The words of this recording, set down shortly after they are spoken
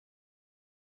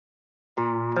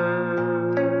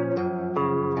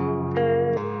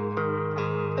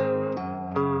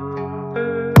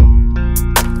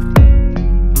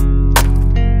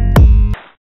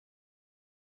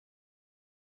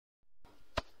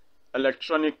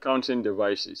Electronic counting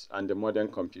devices and the modern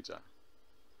computer.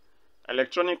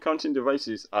 Electronic counting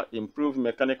devices are improved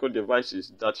mechanical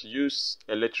devices that use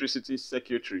electricity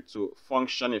circuitry to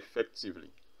function effectively.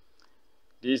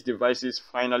 These devices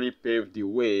finally paved the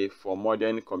way for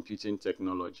modern computing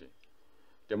technology.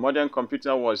 The modern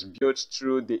computer was built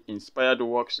through the inspired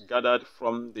works gathered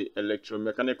from the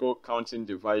electromechanical counting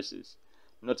devices.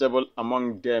 Notable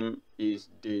among them is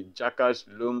the Jacquard's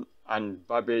loom and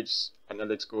Babbage's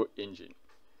analytical engine.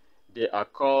 They are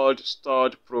called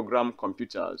stored program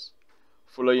computers,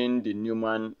 following the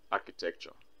Neumann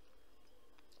architecture.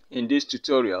 In this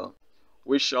tutorial,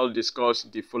 we shall discuss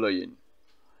the following: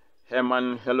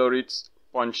 Herman Hollerith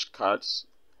punch cards,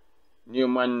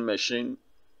 Neumann Mission,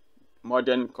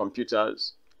 modern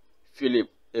computers,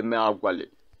 Emeagwali.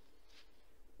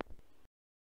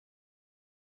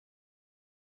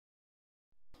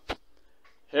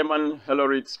 Herman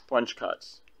Hollerith punch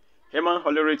cards. Herman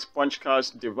Hollerith punch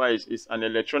cards device is an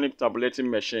electronic tabulating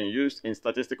machine used in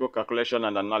statistical calculation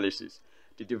and analysis.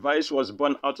 The device was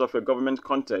born out of a government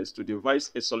contest to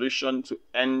devise a solution to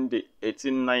end the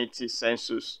 1890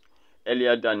 census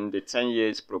earlier than the 10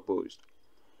 years proposed.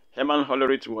 Herman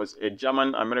Hollerith was a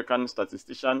German-American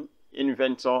statistician,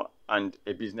 inventor, and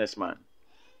a businessman.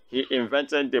 He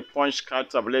invented the punch card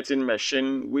tabulating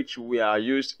machine, which were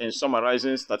used in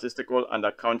summarizing statistical and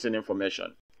accounting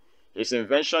information. His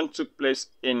invention took place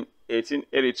in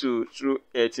 1882 through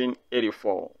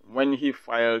 1884, when he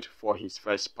filed for his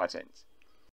first patent.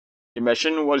 The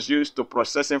machine was used to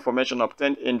process information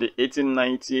obtained in the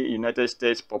 1890 United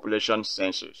States population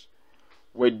census.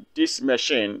 With this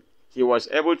machine, he was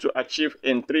able to achieve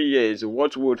in 3 years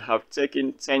what would have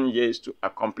taken 10 years to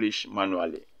accomplish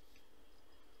manually.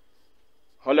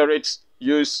 Hollerith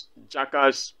used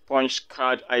Jacquard's punch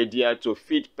card idea to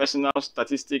feed personal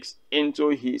statistics into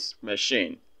his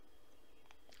machine.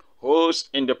 Holes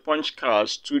in the punch card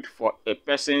stood for a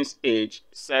person's age,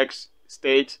 sex,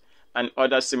 state, and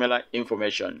other similar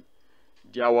information.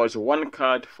 There was one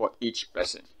card for each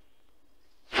person.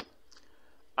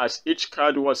 As each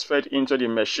card was fed into the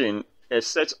machine, a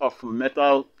set of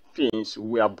metal pins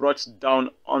were brought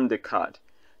down on the card.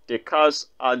 The cards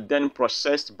are then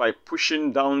processed by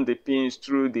pushing down the pins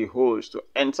through the holes to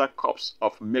enter cups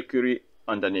of mercury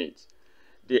underneath.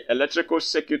 The electrical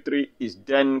circuitry is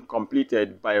then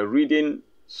completed by reading,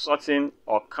 sorting,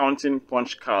 or counting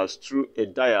punch cards through a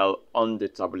dial on the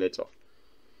tabulator.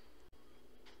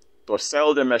 To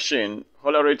sell the machine,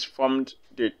 Hollerith formed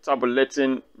the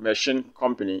Tabulating Machine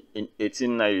Company in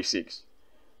 1896.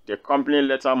 The company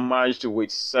later merged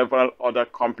with several other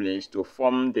companies to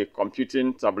form the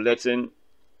Computing Tabulating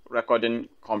Recording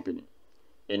Company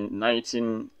in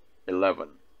 1911.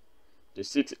 The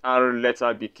CTR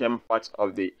later became part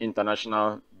of the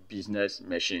International Business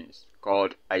Machines,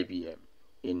 called IBM,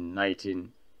 in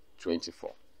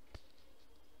 1924.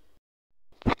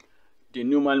 The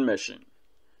Neumann Mission.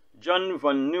 John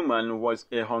von Neumann was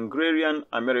a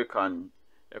Hungarian-American,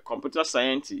 a computer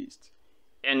scientist,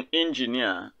 an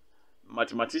engineer,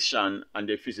 mathematician, and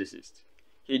a physicist.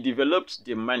 He developed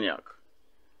the ENIAC,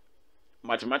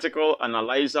 mathematical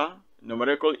analyzer,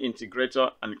 numerical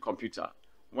integrator, and computer,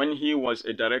 when he was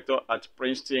a director at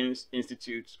Princeton's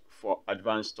Institute for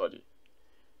Advanced Study.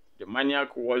 The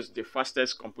ENIAC was the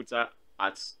fastest computer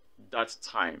at that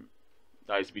time,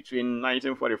 that is between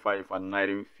 1945 and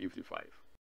 1955.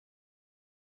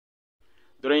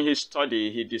 During his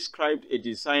study, he described a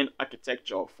design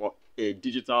architecture for a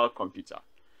digital computer.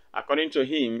 According to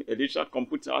him, a digital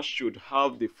computer should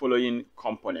have the following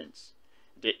components: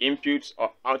 the input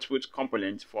or output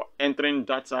component for entering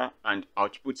data and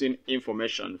outputting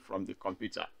information from the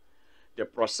computer, the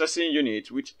processing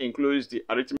unit, which includes the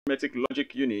arithmetic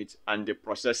logic unit and the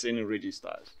processing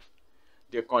registers,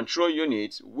 the control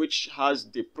unit, which has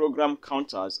the program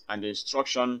counters and the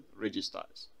instruction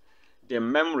registers, the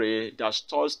memory that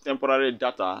stores temporary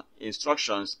data,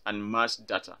 instructions, and mass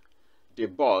data, the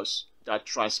bus that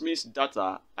transmits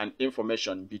data and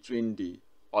information between the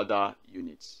other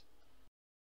units.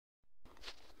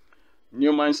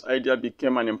 Neumann's idea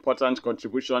became an important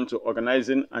contribution to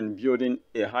organizing and building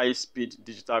a high-speed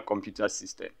digital computer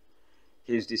system.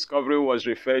 His discovery was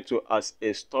referred to as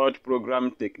a stored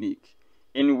program technique,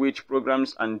 in which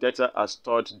programs and data are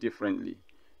stored differently.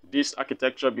 This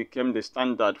architecture became the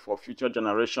standard for future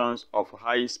generations of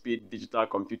high-speed digital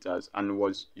computers and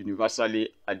was universally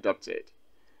adopted.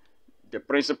 The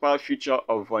principal feature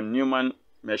of a Neumann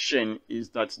machine is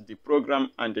that the program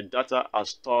and the data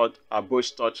are both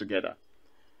stored together.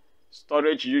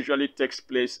 Storage usually takes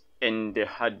place in the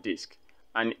hard disk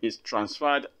and is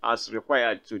transferred as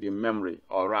required to the memory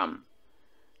or RAM.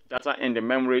 Data in the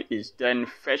memory is then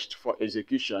fetched for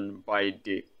execution by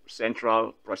the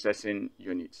central processing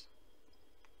unit.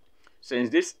 Since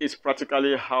this is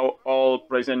practically how all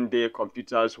present-day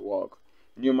computers work,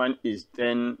 Neumann is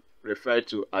then referred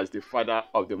to as the father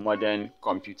of the modern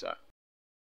computer.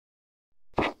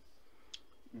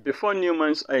 Before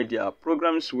Neumann's idea,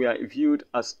 programs were viewed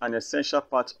as an essential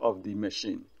part of the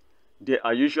machine. They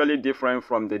are usually different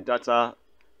from the data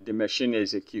the machine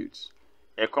executes.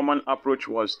 A common approach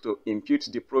was to impute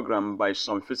the program by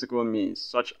some physical means,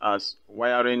 such as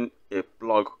wiring a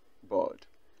plug board.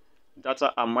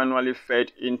 Data are manually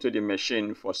fed into the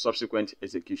machine for subsequent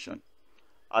execution.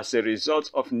 As a result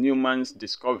of Neumann's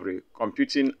discovery,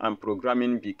 computing and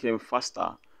programming became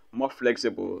faster, more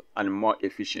flexible, and more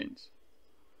efficient.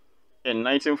 In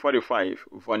 1945,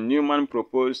 von Neumann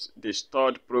proposed the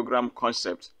stored program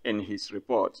concept in his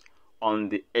report on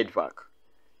the EDVAC,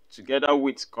 together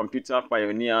with computer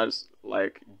pioneers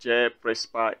like J.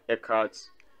 Presper Eckert,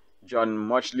 John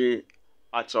Mauchly,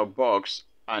 Arthur Burks,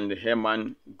 and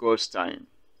Hermann Goldstein.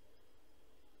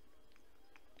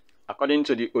 According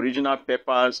to the original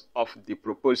papers of the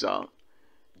proposal,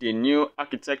 the new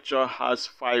architecture has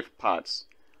 5 parts: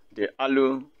 the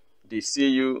ALU, the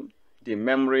CU, the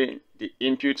memory, the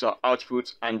input or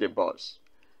output, and the bus.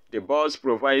 The bus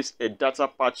provides a data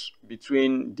path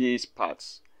between these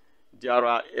parts. There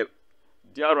are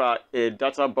a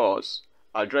data bus,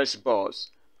 address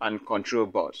bus, and control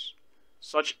bus.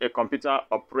 Such a computer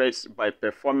operates by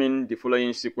performing the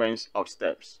following sequence of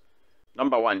steps.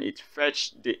 Number 1, it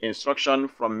fetches the instruction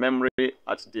from memory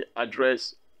at the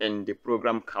address in the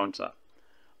program counter.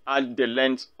 Add the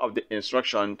length of the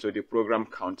instruction to the program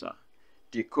counter.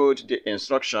 Decode the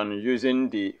instruction using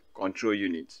the control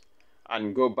unit,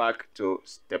 and go back to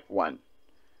step 1.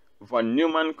 Von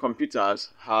Neumann computers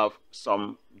have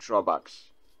some drawbacks.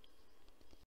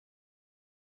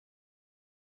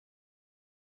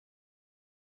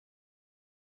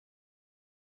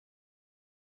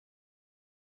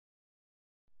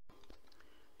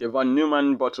 The von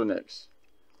Neumann bottlenecks.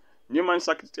 Neumann's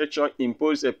architecture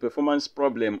imposed a performance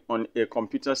problem on a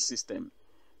computer system.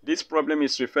 This problem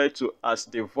is referred to as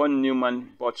the von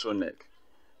Neumann bottleneck.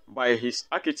 By his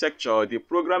architecture, the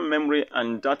program memory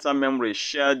and data memory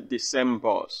shared the same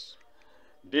bus.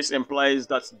 This implies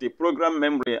that the program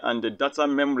memory and the data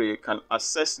memory can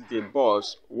access the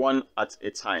bus one at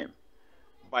a time.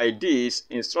 By this,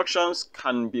 instructions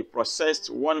can be processed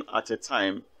one at a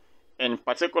time. In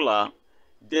particular,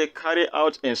 they carry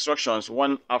out instructions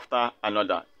one after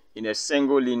another in a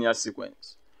single linear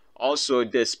sequence. Also,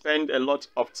 they spend a lot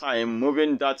of time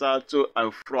moving data to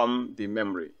and from the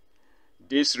memory.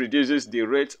 This reduces the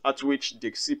rate at which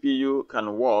the CPU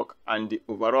can work and the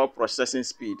overall processing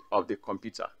speed of the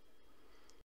computer.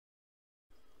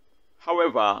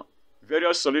 However,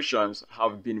 various solutions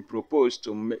have been proposed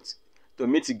to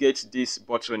mitigate this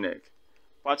bottleneck.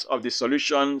 Part of the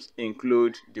solutions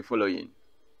include the following: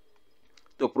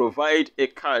 to provide a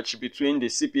cache between the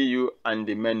CPU and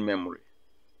the main memory,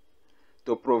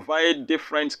 to provide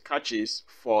different caches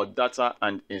for data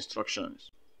and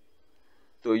instructions,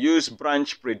 to use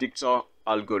branch predictor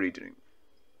algorithm,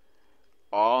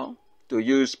 or to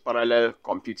use parallel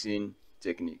computing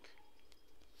technique.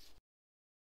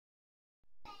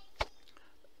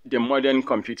 The modern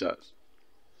computers.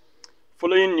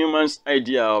 Following Neumann's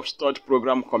idea of stored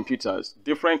program computers,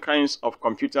 different kinds of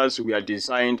computers were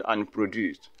designed and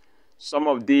produced. Some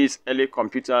of these early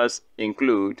computers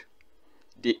include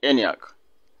the ENIAC.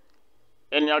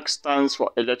 ENIAC stands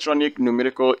for Electronic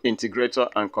Numerical Integrator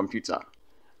and Computer,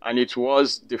 and it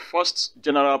was the first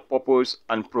general-purpose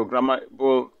and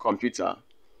programmable computer.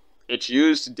 It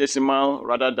used decimal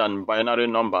rather than binary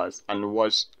numbers and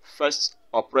was first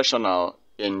operational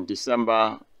in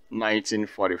December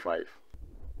 1945.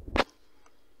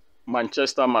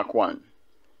 Manchester Mark I.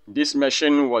 This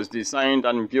machine was designed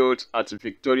and built at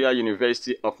Victoria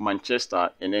University of Manchester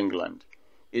in England.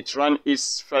 It ran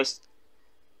its first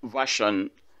version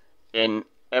in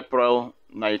April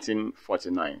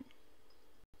 1949.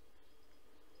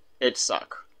 EDSAC.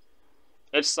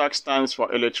 EDSAC stands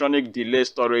for Electronic Delay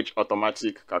Storage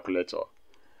Automatic Calculator,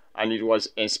 and it was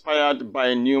inspired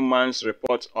by Neumann's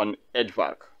report on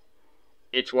EDVAC.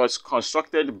 It was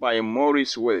constructed by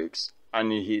Maurice Wilks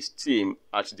and his team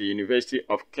at the University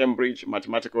of Cambridge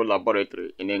Mathematical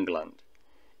Laboratory in England.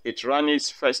 It ran its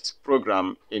first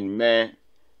program in May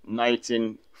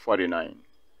 1949.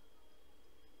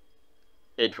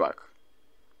 EDVAC.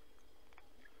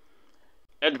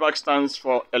 EDVAC stands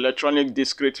for Electronic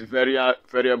Discrete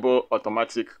Variable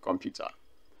Automatic Computer.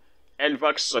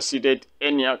 EDVAC succeeded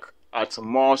ENIAC at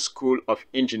Moore School of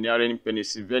Engineering,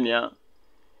 Pennsylvania.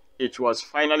 it was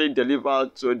finally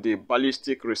delivered to the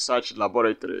Ballistic Research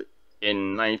Laboratory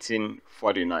in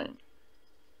 1949.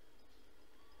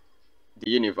 The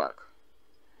UNIVAC.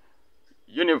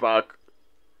 UNIVAC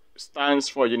stands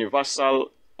for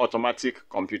Universal Automatic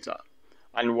Computer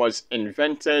and was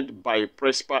invented by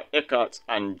Presper Eckert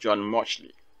and John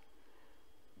Mauchly.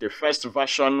 The first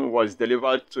version was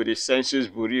delivered to the Census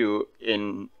Bureau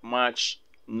in March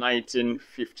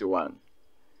 1951.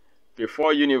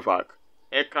 Before UNIVAC,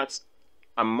 Eckert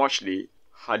and Mauchly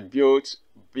had built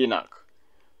BINAC,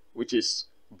 which is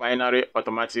Binary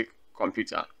Automatic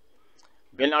Computer.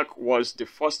 BINAC was the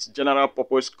first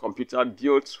general-purpose computer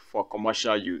built for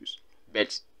commercial use,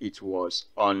 but it was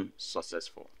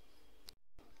unsuccessful.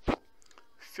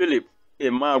 Philip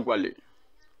Emeagwali.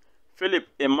 Philip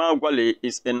Emeagwali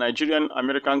is a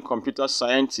Nigerian-American computer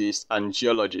scientist and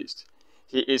geologist.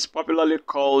 He is popularly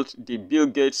called the Bill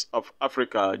Gates of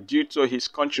Africa due to his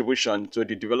contribution to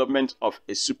the development of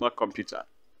a supercomputer.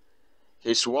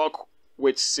 His work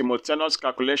with simultaneous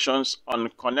calculations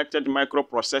on connected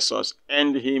microprocessors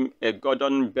earned him a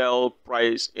Gordon Bell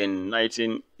Prize in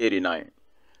 1989.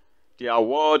 The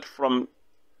award from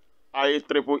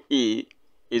IEEE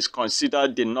is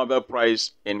considered the Nobel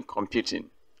Prize in computing.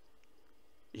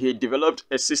 He developed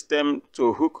a system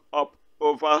to hook up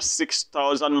over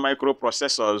 6,000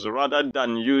 microprocessors rather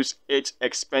than use 8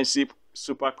 expensive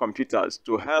supercomputers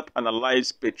to help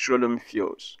analyze petroleum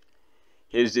fuels.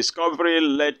 His discovery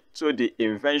led to the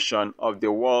invention of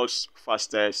the world's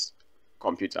fastest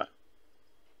computer.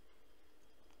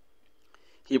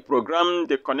 He programmed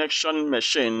the connection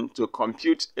machine to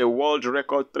compute a world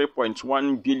record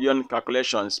 3.1 billion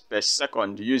calculations per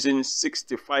second using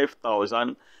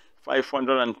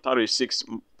 65,536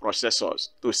 processors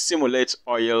to simulate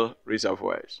oil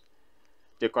reservoirs.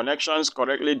 The connections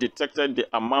correctly detected the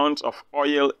amount of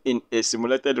oil in a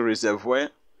simulated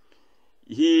reservoir.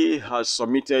 He has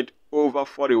submitted over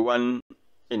 41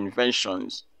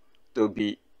 inventions to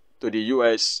the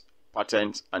U.S.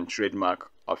 Patent and Trademark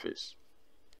Office.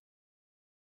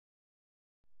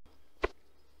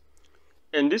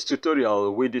 In this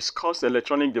tutorial, we discuss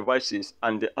electronic devices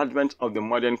and the advent of the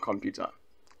modern computer.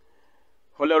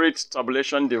 Hollerith's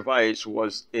tabulation device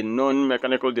was a known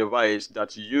mechanical device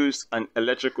that used an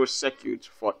electrical circuit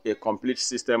for a complete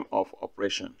system of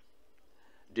operation.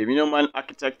 The Neumann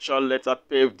architecture later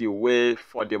paved the way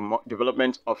for the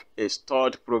development of a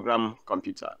stored program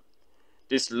computer.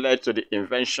 This led to the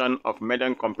invention of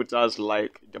modern computers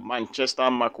like the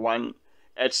Manchester Mark I,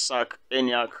 EDSAC,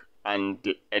 ENIAC, and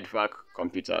the EDVAC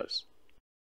computers.